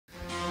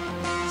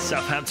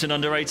Southampton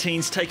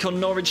Under-18s take on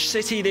Norwich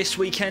City this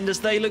weekend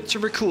as they look to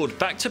record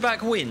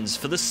back-to-back wins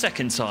for the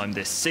second time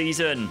this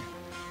season.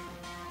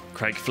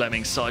 Craig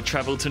Fleming's side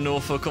travelled to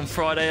Norfolk on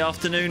Friday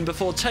afternoon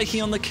before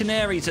taking on the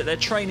Canaries at their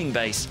training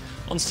base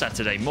on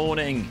Saturday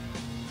morning.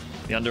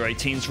 The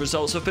Under-18s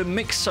results have been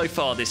mixed so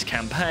far this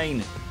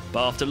campaign,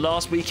 but after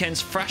last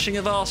weekend's thrashing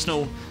of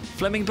Arsenal,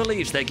 Fleming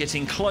believes they're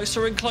getting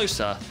closer and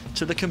closer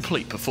to the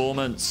complete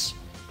performance.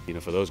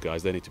 For those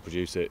guys, they need to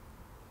produce it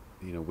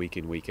week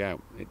in, week out.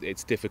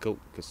 It's difficult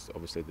because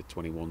obviously the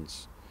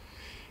 21s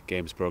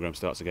games programme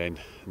starts again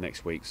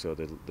next week, so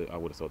I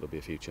would have thought there'll be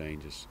a few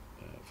changes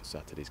for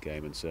Saturday's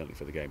game and certainly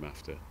for the game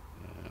after.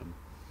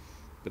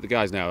 But the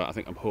guys now,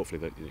 I'm hopefully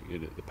that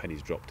the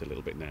penny's dropped a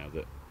little bit now,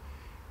 that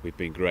we've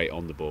been great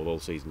on the ball all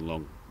season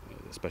long,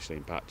 especially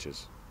in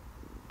patches.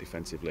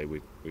 Defensively,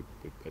 we've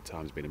at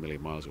times been a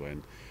million miles away,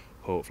 and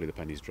hopefully the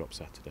penny's dropped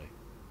Saturday.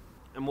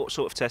 And what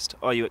sort of test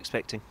are you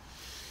expecting?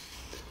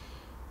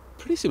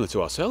 Pretty similar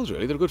to ourselves,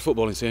 really. They're a good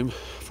footballing team,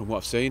 from what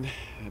I've seen.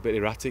 A bit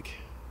erratic,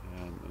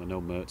 and I know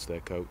Mert's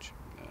their coach.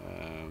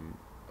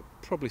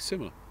 Probably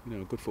similar.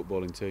 A good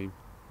footballing team,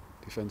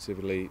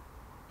 defensively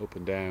up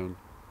and down,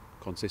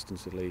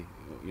 consistently,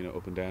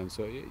 up and down.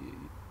 So,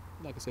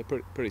 like I said,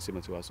 pretty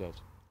similar to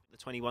ourselves. The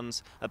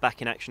 21s are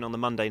back in action on the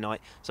Monday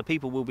night, so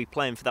people will be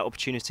playing for that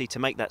opportunity to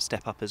make that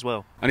step up as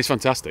well. And it's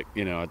fantastic.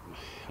 I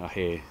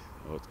hear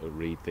or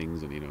read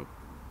things, and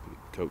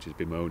coaches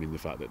bemoaning the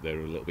fact that they're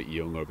a little bit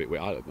young or a bit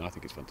weak. I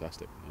think it's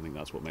fantastic. I think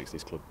that's what makes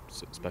this club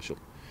special.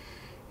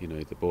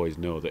 The boys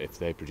know that if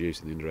they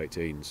produce in the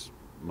Under-18s,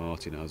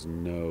 Martin has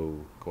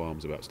no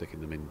qualms about sticking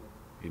them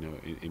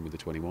in with the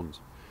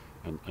 21s,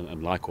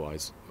 and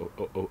likewise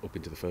up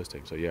into the first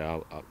team. So yeah,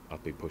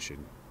 I've been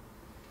pushing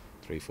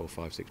 3, 4,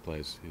 5, 6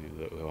 players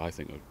who I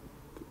think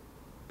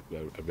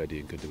are ready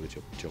and can do a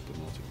job with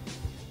Martin.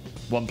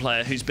 One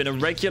player who's been a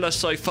regular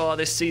so far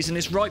this season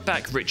is right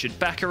back Richard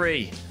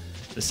Bakary.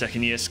 The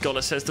second-year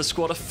scholar says the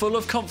squad are full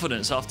of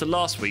confidence after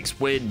last week's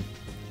win.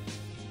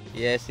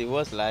 Yes, it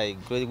was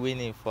like great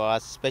winning for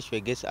us, especially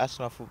against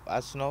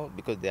Arsenal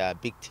because they are a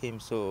big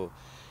team. So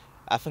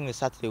I think on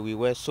Saturday we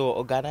were so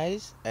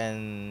organised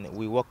and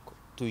we work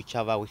to each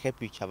other, we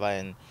help each other.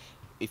 And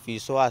if you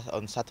saw us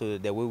on Saturday,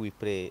 the way we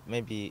play,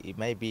 maybe it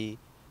might be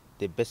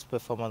the best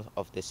performance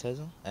of the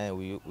season, and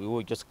we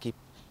will just keep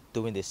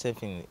doing the same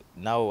thing.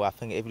 Now I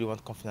think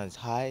everyone's confidence is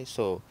high,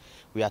 so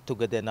we are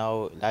together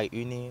now like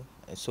uni,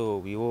 and so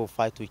we will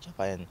fight to each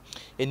other, and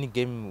any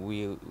game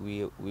we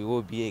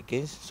will be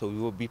against, so we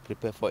will be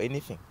prepared for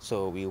anything.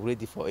 So we're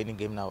ready for any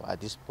game now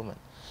at this moment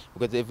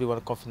because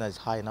everyone's confidence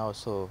is high now.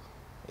 So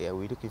yeah,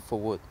 we're looking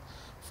forward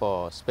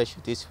for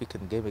especially this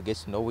weekend game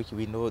against Norwich.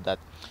 We know that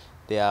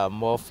they are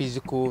more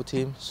physical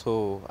team,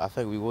 so I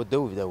think we will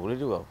deal with them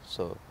really well.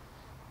 So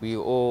we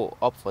all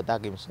up for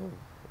that game, so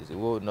it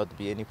will not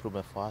be any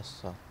problem for us.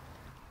 So.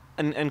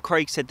 And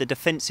Craig said the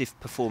defensive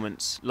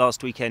performance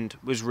last weekend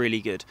was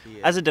really good.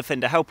 Yeah. As a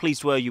defender, how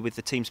pleased were you with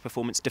the team's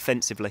performance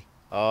defensively?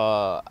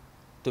 To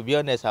be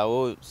honest, I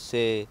would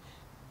say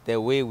the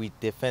way we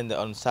defend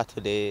on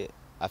Saturday,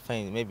 I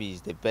think maybe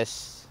is the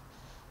best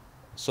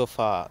so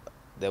far,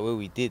 the way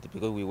we did,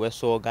 because we were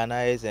so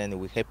organised and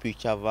we help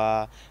each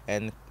other,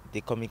 and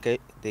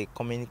the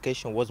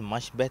communication was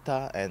much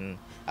better, and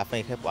I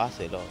think it helped us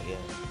a lot, yeah.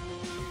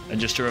 And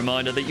just a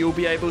reminder that you'll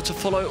be able to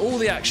follow all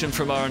the action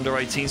from our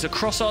Under-18s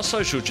across our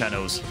social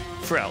channels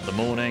throughout the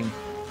morning.